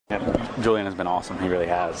Julian has been awesome. He really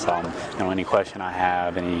has. Any question I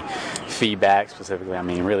have, any feedback specifically, I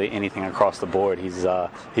mean, really anything across the board, he's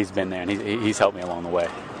been there and he's helped me along the way.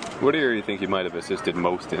 What area do you think you might have assisted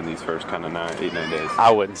most in these first kind of 8, 9 days?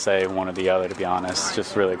 I wouldn't say one or the other, to be honest.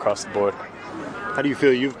 Just really across the board. How do you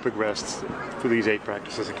feel you've progressed through these 8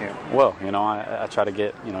 practices at camp? Well, I try to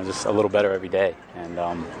get, just a little better every day. And,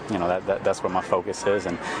 that's where my focus is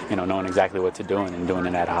and, knowing exactly what to do and doing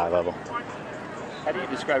it at a high level. How do you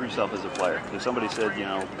describe yourself as a player? If somebody said,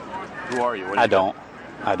 who are you? I don't.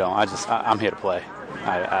 I'm here to play.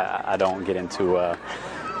 I don't get into,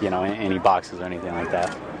 any boxes or anything like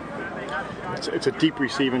that. It's a deep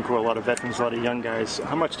receiving core, a lot of veterans, a lot of young guys.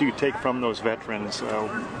 How much do you take from those veterans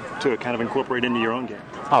to kind of incorporate into your own game?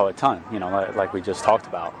 Oh, a ton. Like we just talked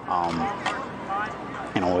about.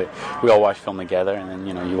 We all watch film together, and then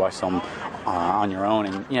you watch some on your own,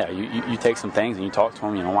 and you take some things and you talk to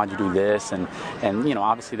them. Why'd you do this? And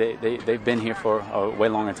obviously they've been here for a way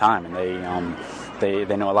longer time, and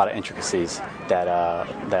they know a lot of intricacies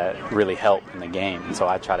that really help in the game. And so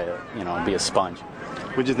I try to be a sponge.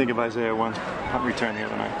 What did you think of Isaiah Wynn return the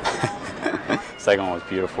other night? Second one was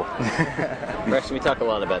beautiful. Braxton, we talk a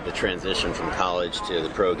lot about the transition from college to the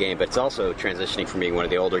pro game, but it's also transitioning from being one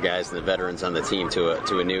of the older guys and the veterans on the team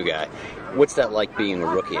to a new guy. What's that like being a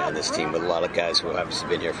rookie on this team with a lot of guys who have obviously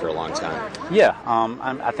been here for a long time? Yeah,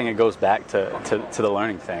 I think it goes back to the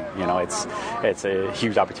learning thing. It's a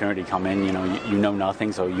huge opportunity to come in. You know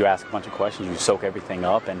nothing, so you ask a bunch of questions, you soak everything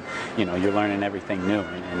up, and you're learning everything new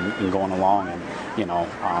and going along, and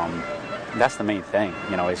that's the main thing.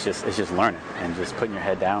 It's just learning and just putting your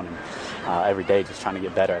head down and every day just trying to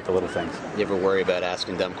get better at the little things. You ever worry about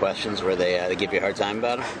asking dumb questions where they give you a hard time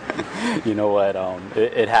about them? You know what?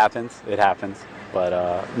 It happens. It happens. But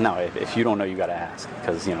no, if you don't know, you got to ask,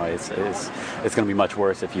 because it's going to be much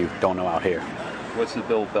worse if you don't know out here. What's the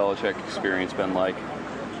Bill Belichick experience been like?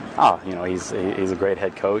 Oh, he's a great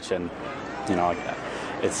head coach, and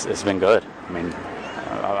it's been good. I mean,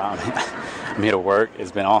 I'm here to work.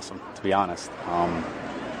 It's been awesome, to be honest.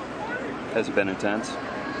 Has it been intense?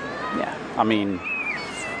 Yeah, I mean,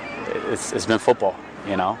 it's been football.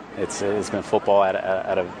 It's been football in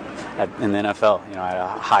the NFL. At a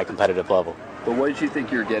high competitive level. But what did you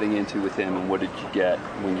think you were getting into with him, and what did you get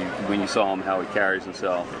when you saw him, how he carries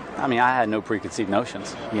himself? I mean, I had no preconceived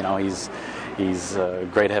notions. He's a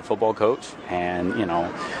great head football coach, and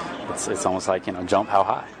it's almost like jump how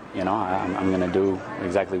high. I'm going to do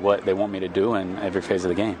exactly what they want me to do in every phase of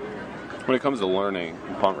the game. When it comes to learning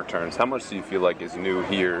punt returns, how much do you feel like is new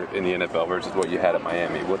here in the NFL versus what you had at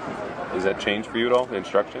Miami? Does that change for you at all, the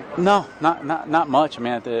instruction? No, not much. I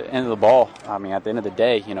mean, at the end of the ball, at the end of the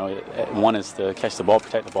day, one is to catch the ball,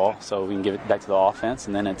 protect the ball, so we can give it back to the offense,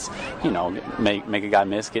 and then it's, make a guy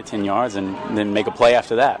miss, get 10 yards, and then make a play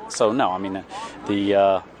after that. So, no, I mean,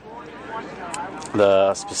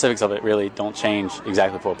 the specifics of it really don't change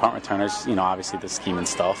exactly for punt returners. Obviously the scheme and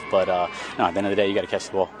stuff, but no, at the end of the day, you got to catch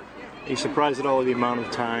the ball. Are you surprised at all of the amount of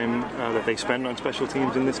time that they spend on special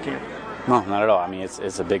teams in this camp? No, not at all. I mean,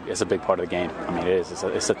 it's a big part of the game. I mean, it is.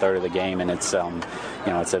 It's a third of the game, and it's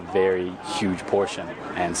it's a very huge portion.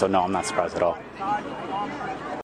 And so, no, I'm not surprised at all.